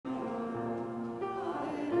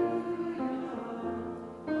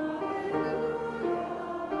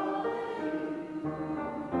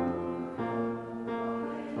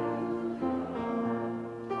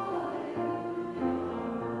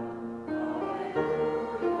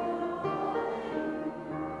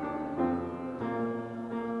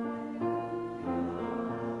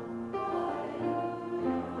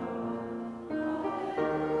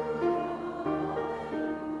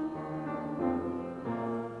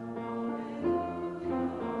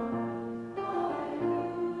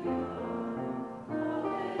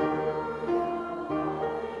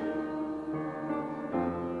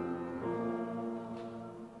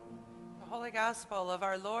Gospel of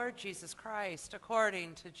our Lord Jesus Christ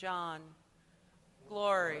according to John.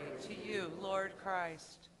 Glory to you, Lord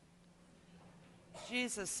Christ.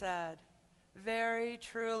 Jesus said, "Very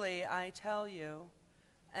truly I tell you,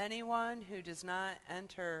 anyone who does not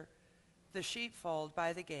enter the sheepfold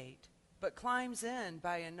by the gate, but climbs in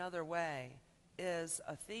by another way, is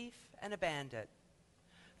a thief and a bandit.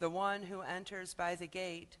 The one who enters by the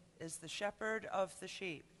gate is the shepherd of the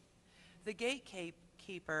sheep. The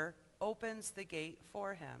gatekeeper opens the gate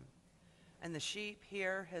for him, and the sheep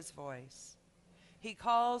hear his voice. He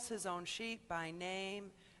calls his own sheep by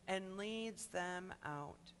name and leads them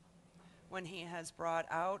out. When he has brought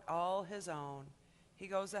out all his own, he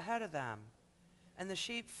goes ahead of them, and the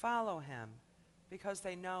sheep follow him because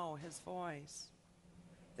they know his voice.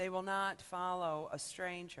 They will not follow a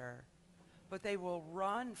stranger, but they will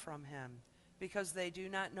run from him because they do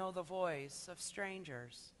not know the voice of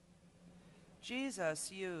strangers."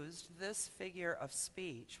 Jesus used this figure of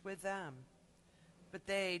speech with them, but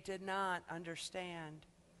they did not understand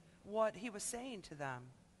what he was saying to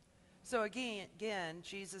them. So again,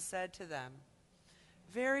 Jesus said to them,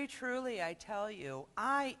 "Very truly I tell you,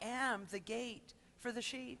 I am the gate for the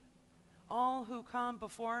sheep. All who come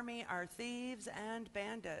before me are thieves and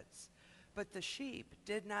bandits, but the sheep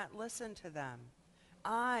did not listen to them.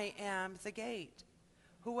 I am the gate.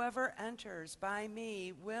 Whoever enters by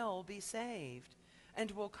me will be saved,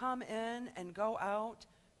 and will come in and go out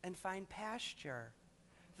and find pasture.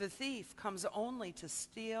 The thief comes only to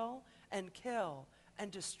steal and kill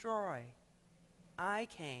and destroy. I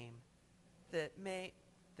came that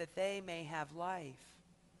they may have life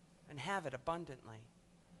and have it abundantly."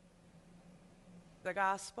 The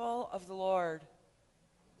Gospel of the Lord.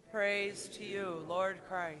 Praise to you, Lord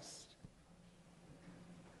Christ.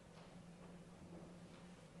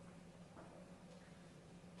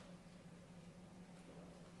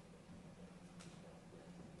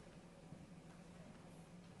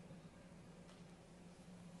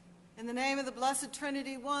 In the name of the Blessed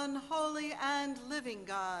Trinity, one holy and living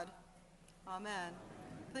God. Amen.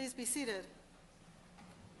 Please be seated.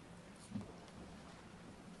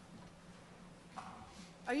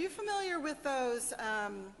 Are you familiar with those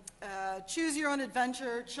Choose Your Own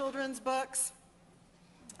Adventure children's books?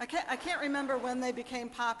 I can't remember when they became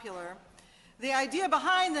popular. The idea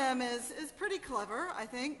behind them is pretty clever, I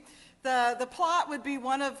think. The plot would be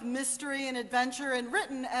one of mystery and adventure and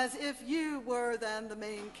written as if you were then the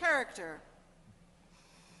main character.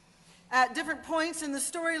 At different points in the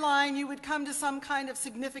storyline, you would come to some kind of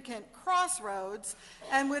significant crossroads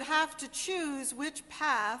and would have to choose which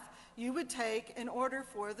path you would take in order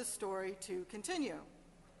for the story to continue.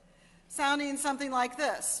 Sounding something like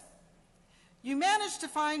this. You manage to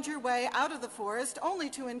find your way out of the forest only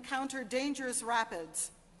to encounter dangerous rapids.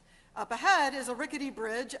 Up ahead is a rickety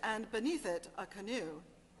bridge, and beneath it, a canoe.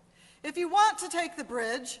 If you want to take the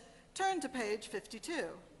bridge, turn to page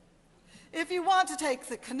 52. If you want to take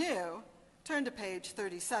the canoe, turn to page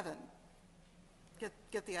 37.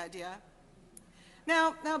 Get the idea?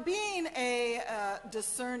 Now being a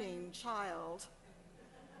discerning child,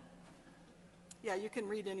 yeah, you can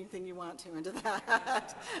read anything you want to into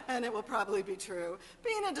that, and it will probably be true.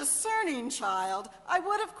 Being a discerning child, I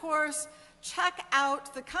would, of course, check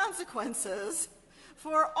out the consequences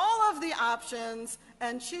for all of the options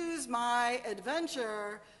and choose my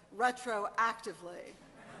adventure retroactively.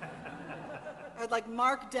 I'd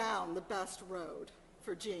mark down the best road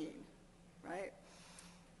for Jean, right?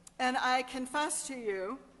 And I confess to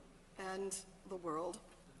you and the world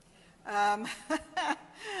that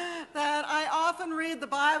I often read the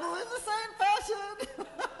Bible in the same fashion.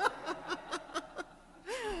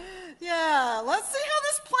 Yeah, let's see how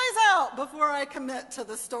this plays out before I commit to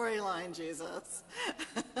the storyline, Jesus.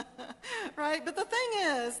 Right? But the thing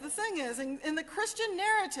is, in the Christian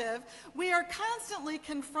narrative, we are constantly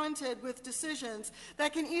confronted with decisions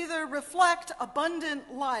that can either reflect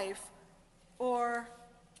abundant life or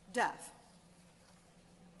death.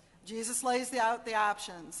 Jesus lays out the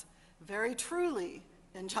options very truly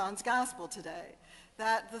in John's Gospel today,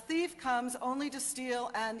 that the thief comes only to steal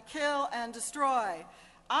and kill and destroy.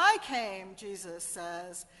 I came, Jesus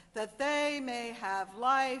says, that they may have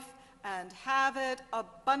life and have it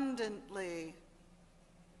abundantly.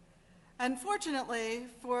 And fortunately,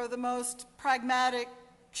 for the most pragmatic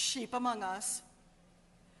sheep among us,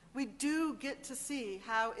 we do get to see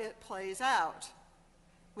how it plays out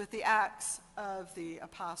with the Acts of the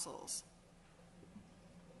Apostles.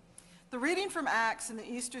 The reading from Acts in the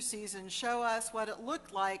Easter season show us what it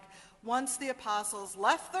looked like once the apostles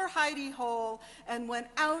left their hidey hole and went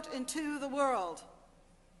out into the world.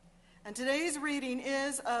 And today's reading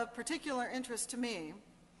is of particular interest to me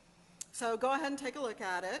So go ahead and take a look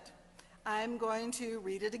at it. I'm going to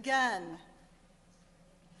read it again.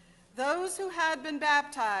 Those who had been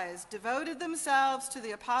baptized devoted themselves to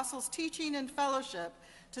the apostles' teaching and fellowship,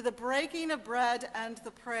 to the breaking of bread and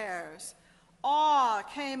the prayers. Awe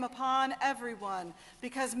came upon everyone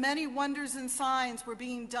because many wonders and signs were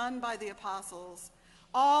being done by the apostles.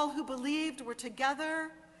 All who believed were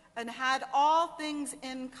together and had all things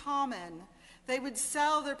in common. They would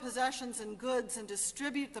sell their possessions and goods and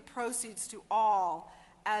distribute the proceeds to all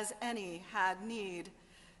as any had need.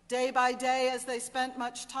 Day by day, as they spent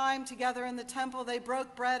much time together in the temple, they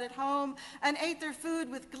broke bread at home and ate their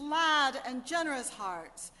food with glad and generous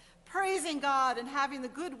hearts, praising God and having the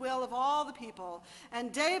goodwill of all the people.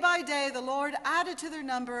 And day by day, the Lord added to their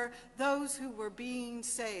number those who were being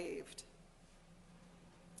saved.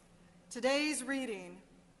 Today's reading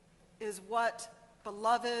is what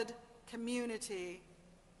beloved community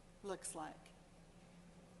looks like.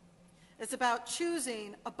 It's about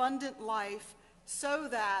choosing abundant life so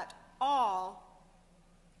that all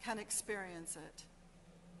can experience it.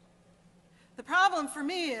 The problem for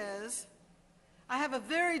me is I have a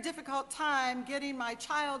very difficult time getting my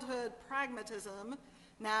childhood pragmatism,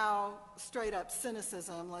 now straight up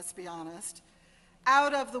cynicism, let's be honest,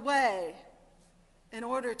 out of the way in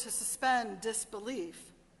order to suspend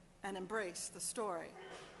disbelief and embrace the story.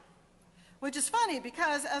 Which is funny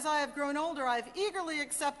because as I have grown older, I've eagerly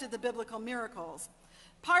accepted the biblical miracles.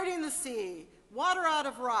 Parting the sea, water out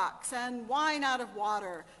of rocks and wine out of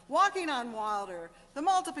water, walking on water, the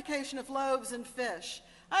multiplication of loaves and fish.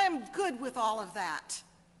 I am good with all of that.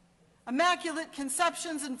 Immaculate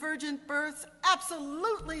conceptions and virgin births,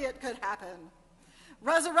 absolutely it could happen.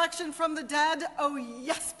 Resurrection from the dead, oh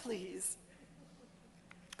yes, please.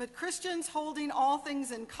 But Christians holding all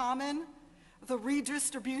things in common, the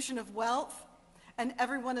redistribution of wealth, and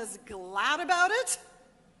everyone is glad about it?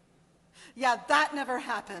 Yeah, that never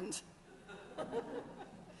happened.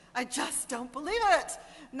 I just don't believe it.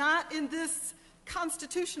 Not in this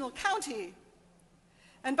constitutional county.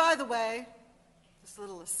 And by the way, this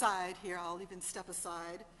little aside here, I'll even step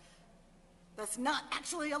aside. That's not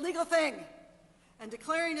actually a legal thing. And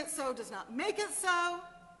declaring it so does not make it so,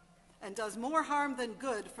 and does more harm than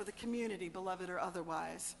good for the community, beloved or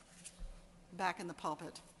otherwise. Back in the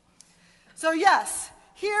pulpit. So yes,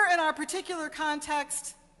 here in our particular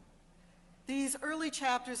context, these early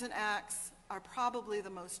chapters in Acts are probably the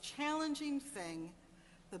most challenging thing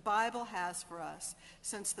the Bible has for us,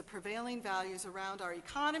 since the prevailing values around our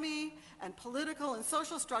economy and political and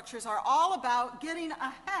social structures are all about getting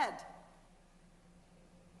ahead.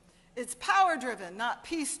 It's power-driven, not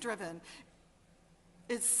peace-driven.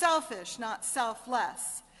 It's selfish, not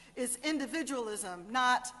selfless. It's individualism,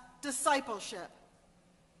 not discipleship.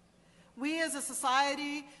 We as a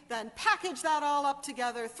society then package that all up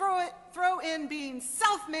together, throw in being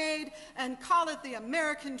self-made, and call it the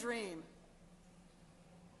American dream.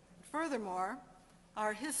 Furthermore,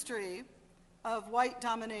 our history of white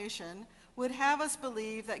domination would have us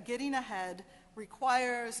believe that getting ahead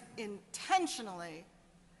requires intentionally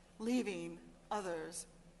leaving others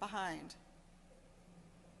behind.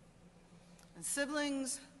 And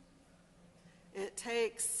siblings, it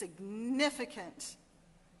takes significant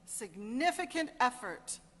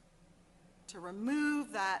effort to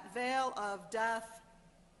remove that veil of death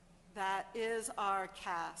that is our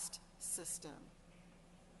caste system.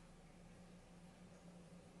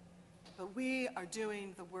 But we are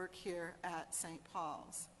doing the work here at St.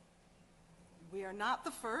 Paul's. We are not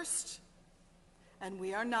the first, and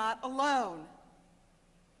we are not alone.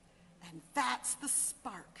 And that's the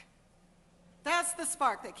spark. That's the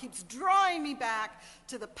spark that keeps drawing me back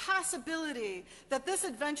to the possibility that this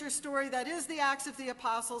adventure story that is the Acts of the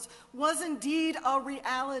Apostles was indeed a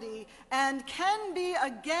reality and can be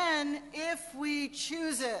again if we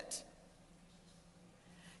choose it.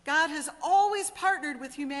 God has always partnered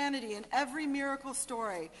with humanity in every miracle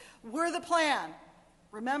story. We're the plan.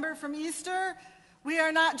 Remember from Easter? We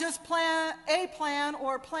are not just plan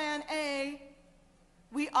or plan A.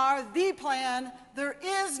 We are the plan. There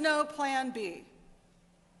is no plan B.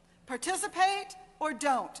 Participate or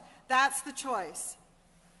don't. That's the choice.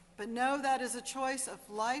 But know that is a choice of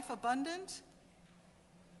life abundant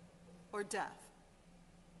or death.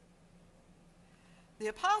 The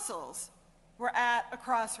apostles were at a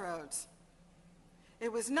crossroads.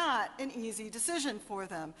 It was not an easy decision for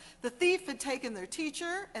them. The thief had taken their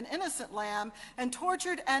teacher, an innocent lamb, and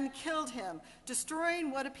tortured and killed him,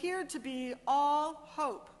 destroying what appeared to be all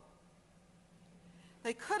hope.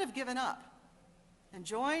 They could have given up and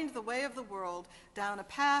joined the way of the world down a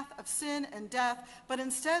path of sin and death, but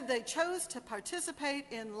instead they chose to participate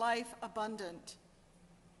in life abundant.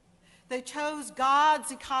 They chose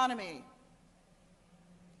God's economy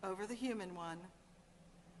over the human one,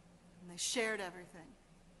 and they shared everything.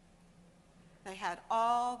 They had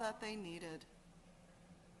all that they needed.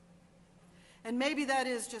 And maybe that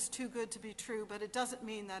is just too good to be true, but it doesn't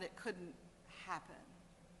mean that it couldn't happen.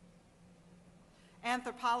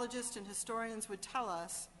 Anthropologists and historians would tell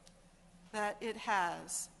us that it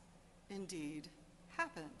has indeed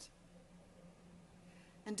happened.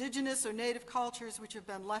 Indigenous or native cultures which have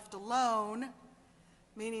been left alone,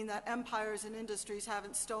 meaning that empires and industries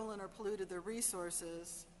haven't stolen or polluted their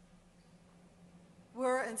resources,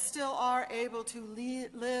 were and still are able to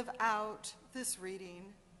live out this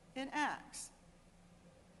reading in Acts.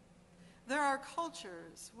 There are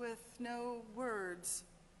cultures with no words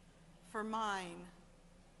for mine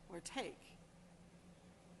or take.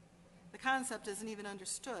 The concept isn't even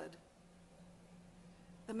understood.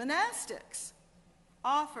 The monastics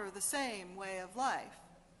offer the same way of life,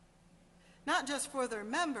 not just for their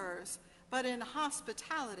members, but in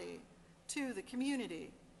hospitality to the community.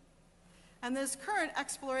 And this current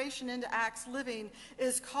exploration into Acts living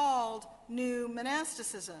is called New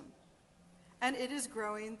Monasticism, and it is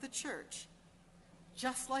growing the church,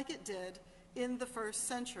 just like it did in the first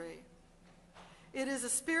century. It is a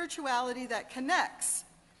spirituality that connects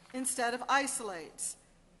instead of isolates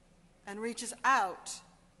and reaches out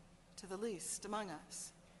to the least among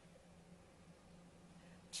us.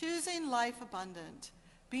 Choosing life abundant,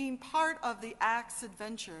 being part of the Acts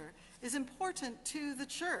adventure, is important to the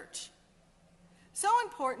church. So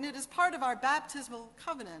important it is part of our baptismal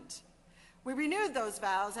covenant. We renewed those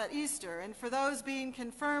vows at Easter, and for those being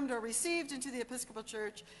confirmed or received into the Episcopal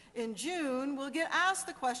Church in June, we'll get asked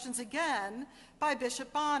the questions again by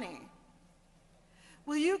Bishop Bonney.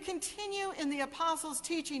 Will you continue in the apostles'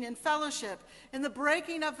 teaching and fellowship, in the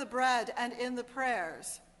breaking of the bread and in the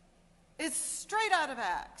prayers? It's straight out of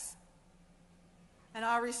Acts. And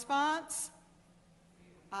our response?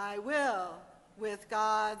 I will, with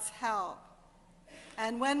God's help.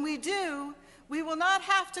 And when we do, we will not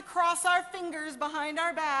have to cross our fingers behind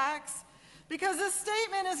our backs, because this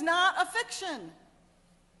statement is not a fiction.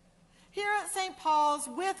 Here at St. Paul's,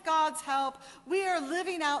 with God's help, we are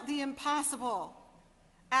living out the impossible,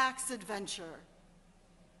 Acts adventure,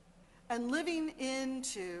 and living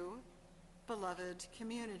into beloved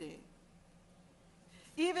community.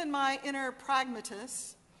 Even my inner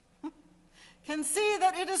pragmatist can see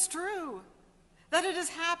that it is true, that it is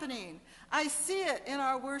happening. I see it in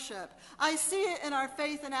our worship. I see it in our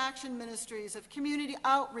faith and action ministries of community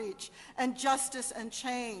outreach and justice and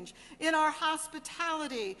change, in our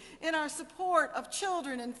hospitality, in our support of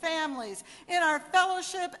children and families, in our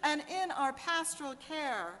fellowship, and in our pastoral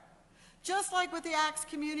care. Just like with the Acts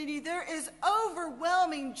community, there is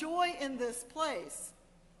overwhelming joy in this place.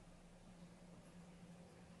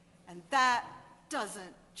 And that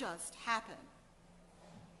doesn't just happen.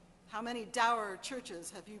 How many dour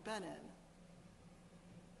churches have you been in?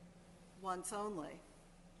 Once only,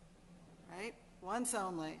 right? Once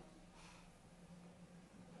only.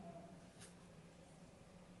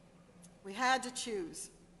 We had to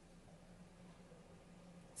choose.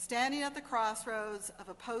 Standing at the crossroads of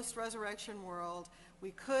a post-resurrection world,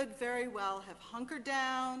 we could very well have hunkered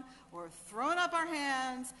down or thrown up our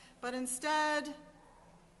hands, but instead,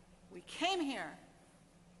 we came here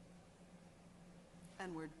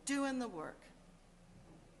and we're doing the work.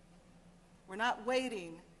 We're not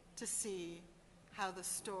waiting to see how the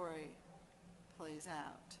story plays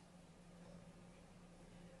out.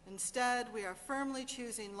 Instead, we are firmly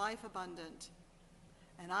choosing life abundant,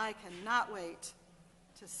 and I cannot wait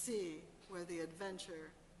to see where the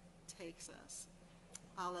adventure takes us.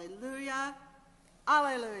 Alleluia,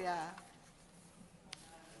 alleluia.